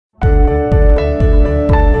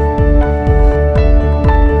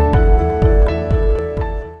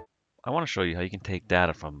want to show you how you can take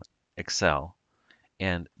data from Excel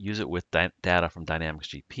and use it with data from Dynamics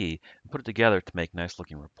GP and put it together to make nice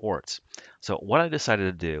looking reports. So what I decided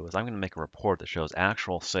to do is I'm going to make a report that shows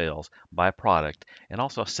actual sales by product and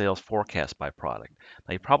also a sales forecast by product.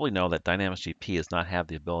 Now you probably know that Dynamics GP does not have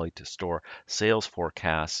the ability to store sales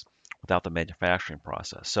forecasts without the manufacturing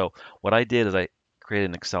process. So what I did is I created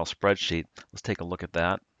an Excel spreadsheet. Let's take a look at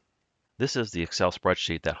that. This is the Excel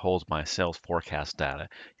spreadsheet that holds my sales forecast data.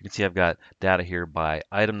 You can see I've got data here by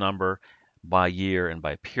item number, by year, and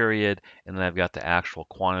by period, and then I've got the actual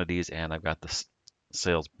quantities and I've got the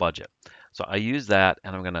sales budget. So I use that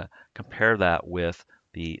and I'm going to compare that with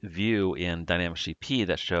the view in Dynamics GP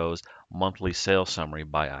that shows monthly sales summary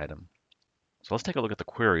by item. So let's take a look at the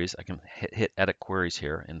queries. I can hit Edit Queries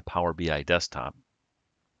here in the Power BI desktop.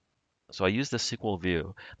 So I use the SQL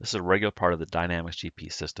view. This is a regular part of the Dynamics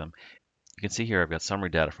GP system. You can see here I've got summary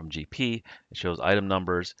data from GP. It shows item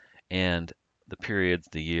numbers and the periods,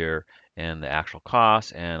 the year, and the actual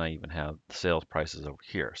costs, and I even have the sales prices over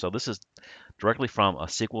here. So this is directly from a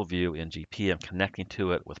SQL view in GP. I'm connecting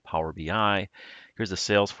to it with Power BI. Here's the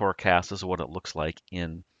sales forecast. This is what it looks like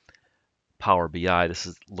in Power BI. This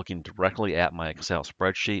is looking directly at my Excel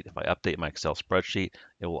spreadsheet. If I update my Excel spreadsheet,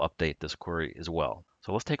 it will update this query as well.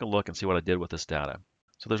 So let's take a look and see what I did with this data.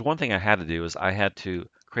 So there's one thing I had to do is I had to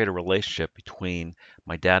create a relationship between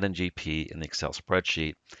my data in GP and the Excel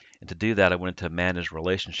spreadsheet. And to do that, I went into Manage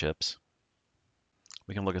Relationships.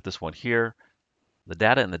 We can look at this one here. The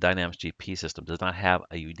data in the Dynamics GP system does not have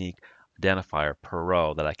a unique identifier per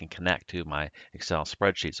row that I can connect to my Excel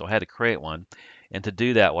spreadsheet. So I had to create one. And to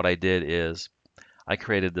do that, what I did is I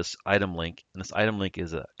created this item link. And this item link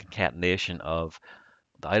is a concatenation of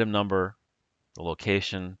the item number, the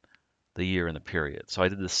location, the year, and the period. So I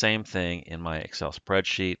did the same thing in my Excel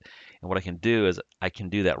spreadsheet. And what I can do is I can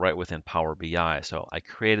do that right within Power BI. So I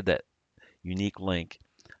created that unique link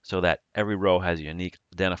so that every row has a unique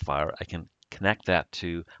identifier. I can connect that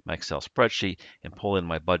to my Excel spreadsheet and pull in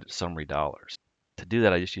my budget summary dollars. To do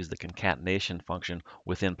that, I just use the concatenation function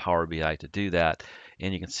within Power BI to do that.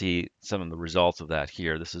 And you can see some of the results of that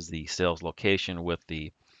here. This is the sales location with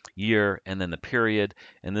the year and then the period,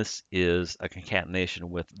 and this is a concatenation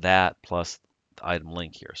with that plus the item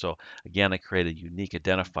link here. So again, I created a unique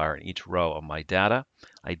identifier in each row of my data.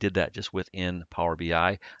 I did that just within Power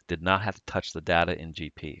BI, did not have to touch the data in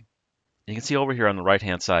GP. You can see over here on the right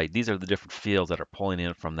hand side, these are the different fields that are pulling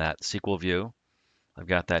in from that SQL view. I've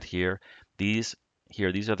got that here. These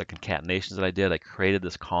are the concatenations that I did. I created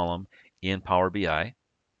this column in Power BI.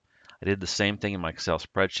 I did the same thing in my Excel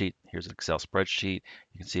spreadsheet. Here's an Excel spreadsheet.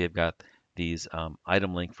 You can see I've got these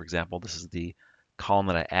item link, for example. This is the column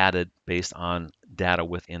that I added based on data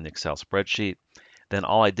within the Excel spreadsheet. Then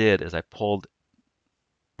all I did is I pulled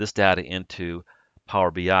this data into Power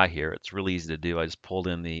BI here. It's really easy to do. I just pulled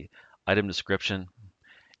in the item description, and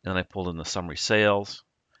then I pulled in the summary sales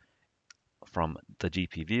from the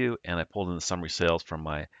GP view, and I pulled in the summary sales from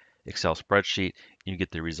my Excel spreadsheet, and you get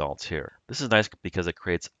the results here. This is nice because it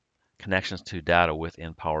creates connections to data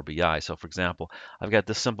within Power BI. So for example, I've got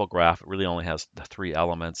this simple graph. It really only has the three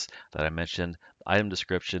elements that I mentioned: the item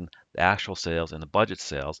description, the actual sales, and the budget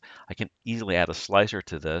sales. I can easily add a slicer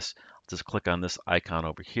to this. I'll just click on this icon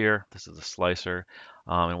over here. This is a slicer.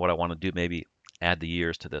 And what I want to do, maybe add the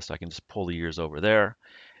years to this. So I can just pull the years over there.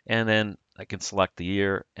 And then I can select the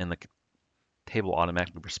year, and the table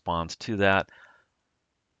automatically responds to that.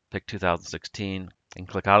 Pick 2016 and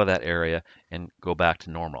click out of that area and go back to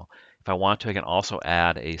normal. If I want to, I can also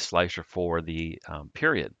add a slicer for the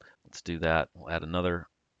period. Let's do that. We'll add another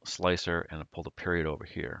slicer and pull the period over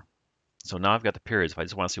here. So now I've got the periods. If I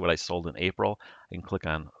just want to see what I sold in April, I can click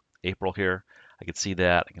on April here. I can see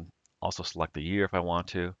that. I can also select the year if I want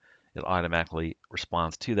to. It automatically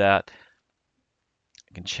responds to that.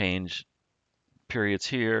 I can change periods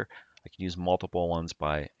here. I can use multiple ones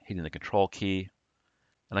by hitting the control key.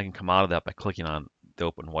 And I can come out of that by clicking on the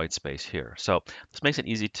open white space here. So this makes it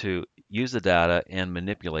easy to use the data and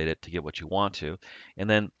manipulate it to get what you want to. And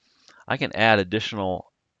then I can add additional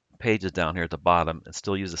pages down here at the bottom and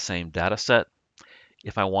still use the same data set.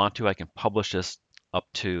 If I want to, I can publish this up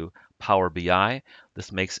to Power BI.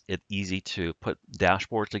 This makes it easy to put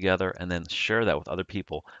dashboards together and then share that with other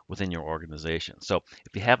people within your organization. So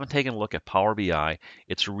if you haven't taken a look at Power BI,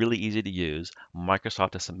 it's really easy to use.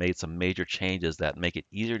 Microsoft has made some major changes that make it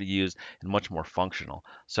easier to use and much more functional.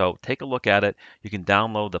 So take a look at it. You can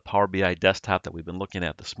download the Power BI desktop that we've been looking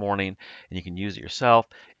at this morning, and you can use it yourself.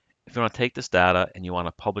 If you want to take this data and you want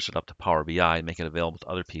to publish it up to Power BI and make it available to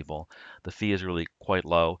other people, the fee is really quite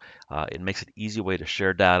low. It makes it an easy way to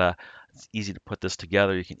share data. It's easy to put this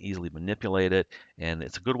together. You can easily manipulate it, and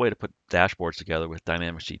it's a good way to put dashboards together with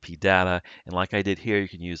Dynamics GP data. And like I did here, you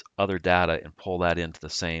can use other data and pull that into the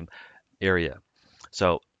same area.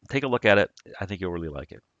 So take a look at it. I think you'll really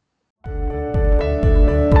like it.